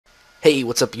Hey,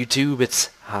 what's up YouTube? It's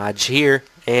Hodge here,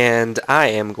 and I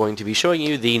am going to be showing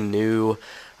you the new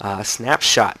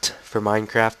snapshot for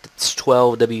Minecraft. It's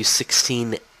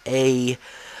 12W16A.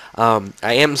 I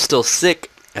am still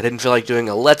sick. I didn't feel like doing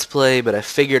a Let's Play, but I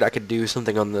figured I could do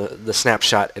something on the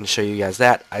snapshot and show you guys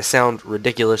that. I sound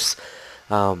ridiculous,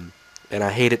 and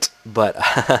I hate it, but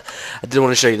I did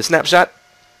want to show you the snapshot.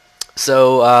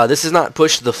 So this is not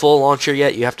pushed to the full launcher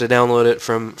yet. You have to download it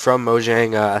from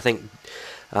Mojang. I think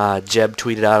Jeb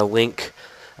tweeted out a link.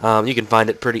 You can find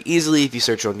it pretty easily if you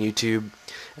search on YouTube,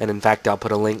 and in fact I'll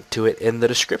put a link to it in the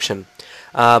description.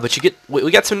 But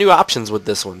we got some new options with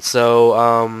this one.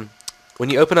 So when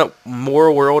you open up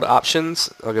more world options,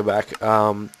 I'll go back.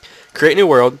 Create new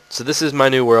world. So this is my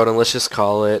new world, and let's just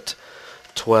call it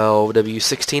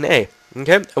 12W16A.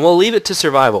 Okay, and we'll leave it to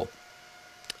survival.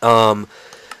 You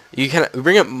can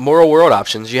bring up more world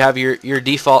options. You have your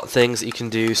default things that you can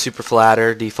do: super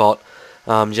flatter, default.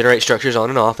 Generate structures on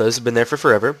and off. Those have been there for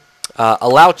forever.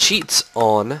 Allow cheats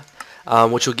on,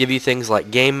 which will give you things like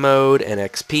game mode and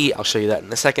XP. I'll show you that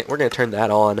in a second. We're going to turn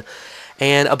that on.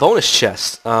 And a bonus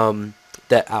chest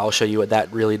that I'll show you what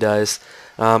that really does.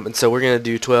 And so we're going to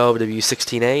do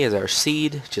 12W16A as our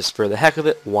seed, just for the heck of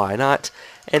it. Why not?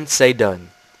 And say done.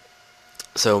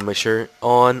 So make sure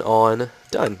on,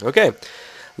 done. Okay.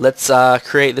 Let's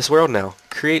create this world now.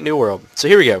 Create new world. So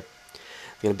here we go.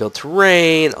 Going to build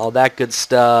terrain, all that good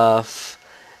stuff,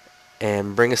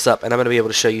 and bring us up. And I'm going to be able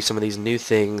to show you some of these new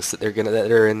things that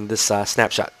are in this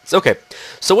snapshot. So, okay,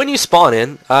 so when you spawn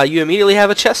in, you immediately have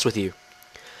a chest with you,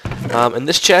 and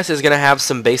this chest is going to have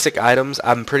some basic items.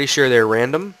 I'm pretty sure they're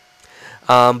random,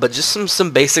 but just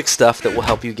some basic stuff that will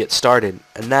help you get started,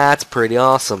 and that's pretty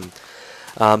awesome.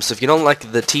 So if you don't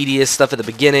like the tedious stuff at the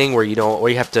beginning, where you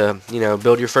have to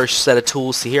build your first set of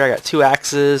tools. See here, I got 2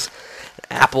 axes.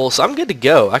 Apple, so I'm good to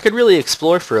go. I could really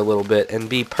explore for a little bit and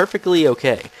be perfectly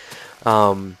okay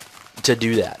to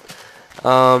do that.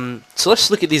 So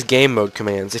let's look at these game mode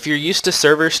commands. If you're used to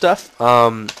server stuff,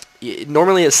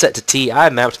 normally it's set to T. I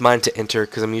mapped mine to enter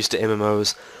because I'm used to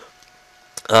MMOs.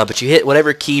 But you hit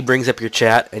whatever key brings up your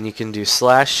chat, and you can do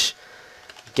 /game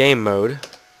mode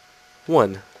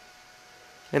 1.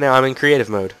 And now I'm in creative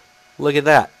mode. Look at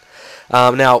that.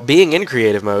 Now, being in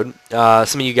creative mode,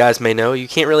 some of you guys may know, you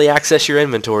can't really access your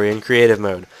inventory in creative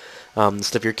mode,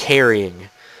 stuff you're carrying.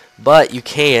 But you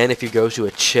can if you go to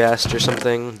a chest or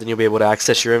something, then you'll be able to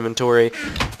access your inventory.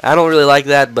 I don't really like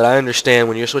that, but I understand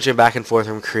when you're switching back and forth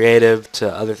from creative to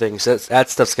other things, that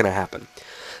stuff's going to happen.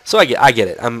 So I get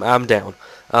it. I'm down.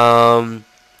 Womp.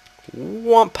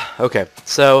 Okay,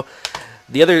 so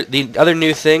the other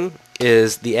new thing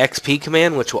is the XP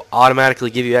command, which will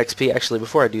automatically give you XP. Actually,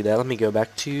 before I do that, let me go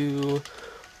back to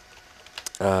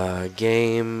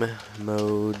game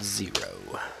mode 0.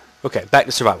 Okay, back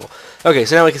to survival. Okay,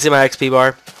 so now we can see my XP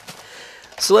bar.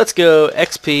 So let's go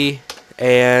XP,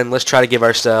 and let's try to give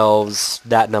ourselves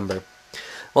that number.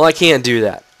 Well, I can't do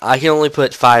that. I can only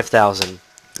put 5,000.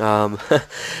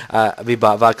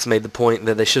 BotVox made the point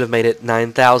that they should have made it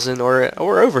 9,000 or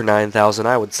over 9,000,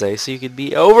 I would say. So you could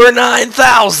be over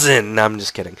 9,000. No, I'm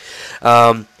just kidding.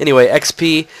 Anyway,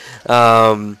 XP,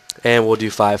 and we'll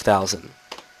do 5,000.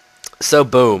 So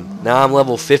boom, now I'm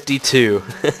level 52.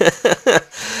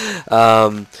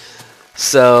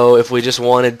 So if we just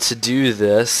wanted to do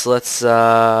this, let's.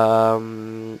 I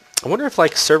wonder if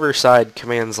like server side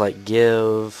commands like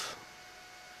give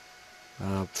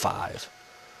 5.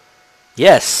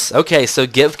 Yes. Okay, so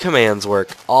give commands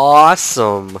work.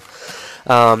 Awesome.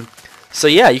 So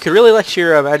yeah, you could really let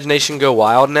your imagination go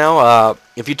wild now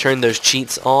if you turn those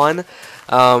cheats on.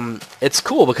 It's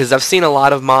cool because I've seen a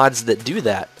lot of mods that do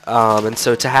that, and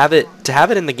so to have it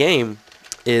in the game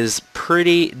is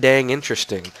pretty dang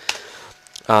interesting.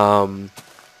 It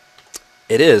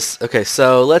is. Okay,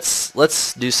 so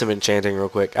let's do some enchanting real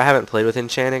quick. I haven't played with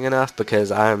enchanting enough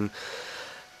because I'm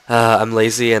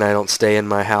lazy and I don't stay in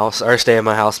my house, or stay in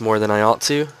my house more than I ought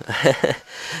to.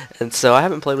 And so I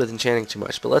haven't played with enchanting too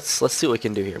much, but let's see what we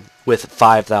can do here with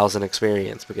 5,000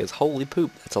 experience, because holy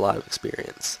poop, that's a lot of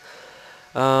experience.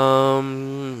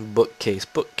 Bookcase,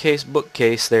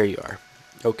 there you are.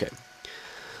 Okay.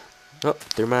 Oh,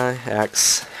 through my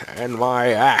axe, and my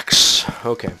axe.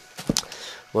 Okay.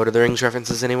 Lord of the Rings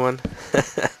references, anyone?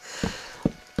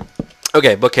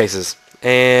 Okay, bookcases.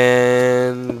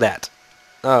 And that.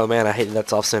 Oh man, I hate that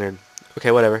that's off-centered.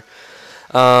 Okay, whatever.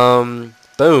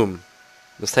 Boom.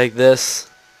 Let's take this.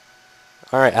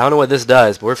 Alright, I don't know what this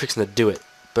does, but we're fixing to do it.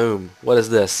 Boom. What is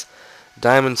this?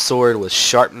 Diamond sword with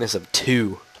sharpness of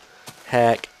 2.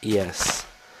 Heck yes.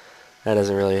 That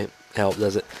doesn't really help,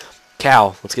 does it?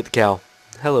 Cow. Let's get the cow.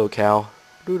 Hello, cow.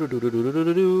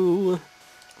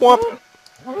 Womp.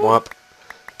 Womp.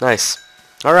 Nice.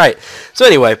 Alright. So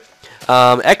anyway,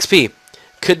 XP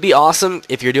could be awesome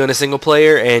if you're doing a single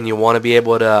player and you want to be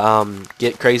able to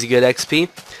get crazy good XP.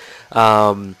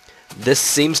 This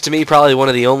seems to me probably one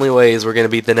of the only ways we're going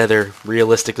to beat the Nether,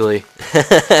 realistically.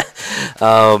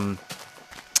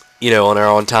 You know, on our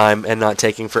own time and not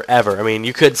taking forever. I mean,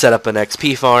 you could set up an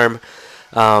XP farm,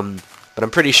 but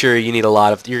I'm pretty sure you need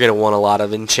you're going to want a lot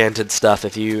of enchanted stuff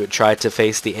if you try to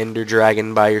face the Ender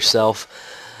Dragon by yourself.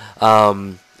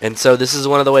 And so this is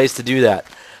one of the ways to do that.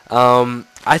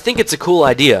 I think it's a cool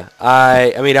idea.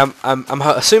 I mean, I'm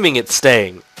assuming it's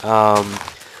staying.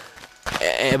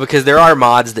 Because there are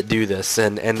mods that do this,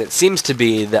 and it seems to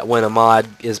be that when a mod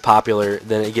is popular,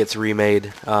 then it gets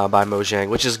remade by Mojang,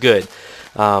 which is good.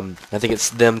 I think it's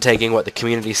them taking what the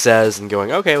community says and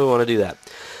going, okay, we want to do that.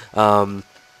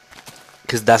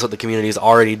 Because that's what the community is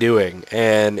already doing,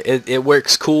 and it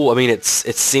works cool. I mean,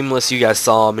 it's seamless. You guys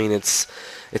saw. I mean, it's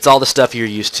all the stuff you're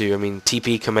used to. I mean,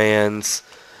 TP commands.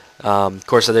 Of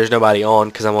course, there's nobody on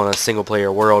because I'm on a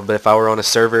single-player world. But if I were on a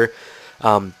server,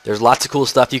 there's lots of cool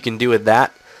stuff you can do with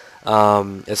that.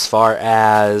 As far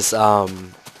as you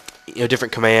know,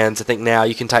 different commands. I think now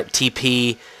you can type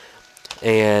TP,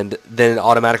 and then it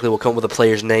automatically will come with a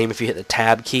player's name if you hit the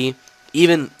tab key.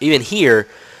 Even here,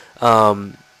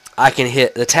 I can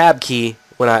hit the tab key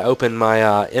when I open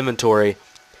my inventory,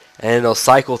 and it'll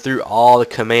cycle through all the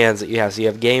commands that you have. So you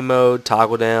have game mode,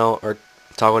 toggle down,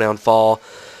 fall,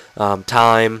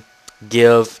 time,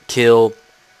 give, kill,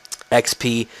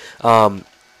 XP.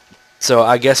 So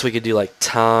I guess we could do like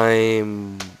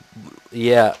time.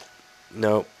 Yeah,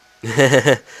 no.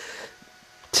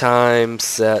 Time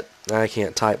set. I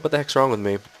can't type. What the heck's wrong with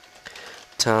me?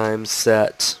 Time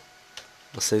set.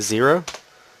 Let's say 0.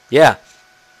 Yeah.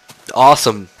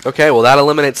 Awesome. Okay, well that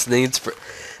eliminates the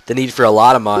need for a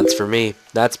lot of mods for me.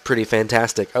 That's pretty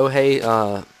fantastic. Oh hey,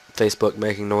 Facebook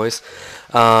making noise.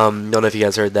 Don't know if you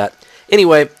guys heard that.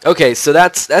 Anyway, okay, so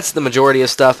that's the majority of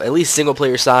stuff. At least single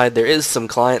player side. There is some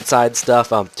client side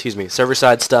stuff. Excuse me, server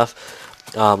side stuff.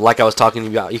 Like I was talking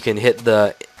about, you can hit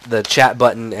the chat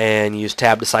button and use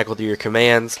tab to cycle through your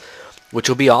commands, which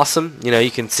will be awesome. You know,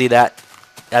 you can see that.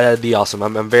 That'd be awesome.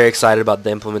 I'm very excited about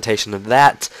the implementation of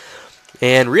that.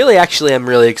 And really, actually, I'm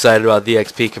really excited about the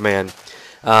XP command.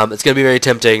 It's going to be very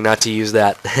tempting not to use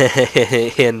that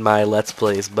in my Let's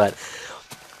Plays, but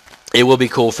it will be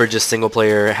cool for just single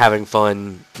player, having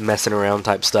fun, messing around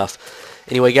type stuff.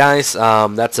 Anyway, guys,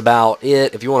 that's about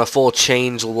it. If you want a full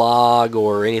change log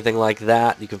or anything like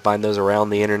that, you can find those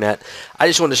around the internet. I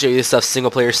just wanted to show you this stuff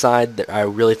single player side that I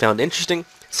really found interesting.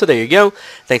 So there you go.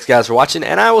 Thanks, guys, for watching,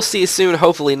 and I will see you soon,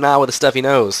 hopefully not with the stuff he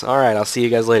knows. Alright, I'll see you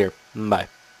guys later. Bye.